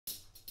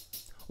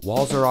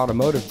Walser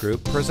Automotive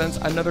Group presents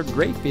another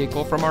great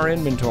vehicle from our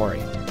inventory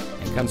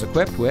and comes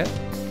equipped with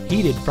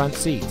heated front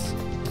seats,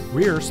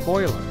 rear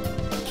spoiler,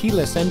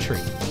 keyless entry,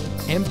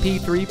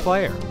 MP3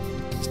 player,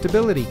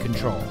 stability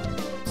control,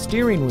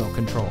 steering wheel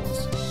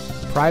controls,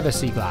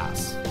 privacy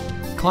glass,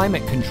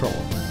 climate control,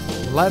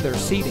 leather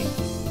seating,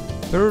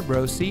 third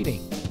row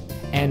seating,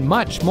 and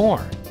much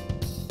more.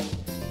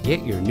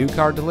 Get your new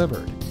car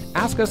delivered.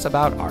 Ask us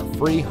about our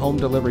free home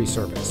delivery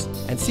service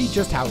and see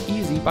just how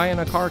easy buying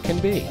a car can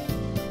be.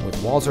 With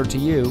Walser to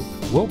You,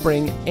 we'll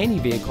bring any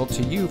vehicle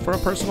to you for a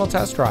personal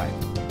test drive.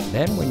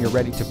 Then when you're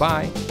ready to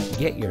buy,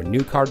 get your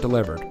new car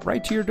delivered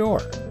right to your door.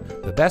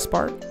 The best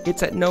part,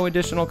 it's at no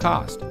additional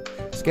cost.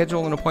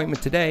 Schedule an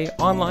appointment today,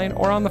 online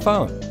or on the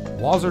phone.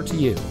 Walser to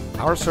You,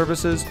 our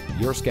services,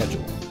 your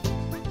schedule.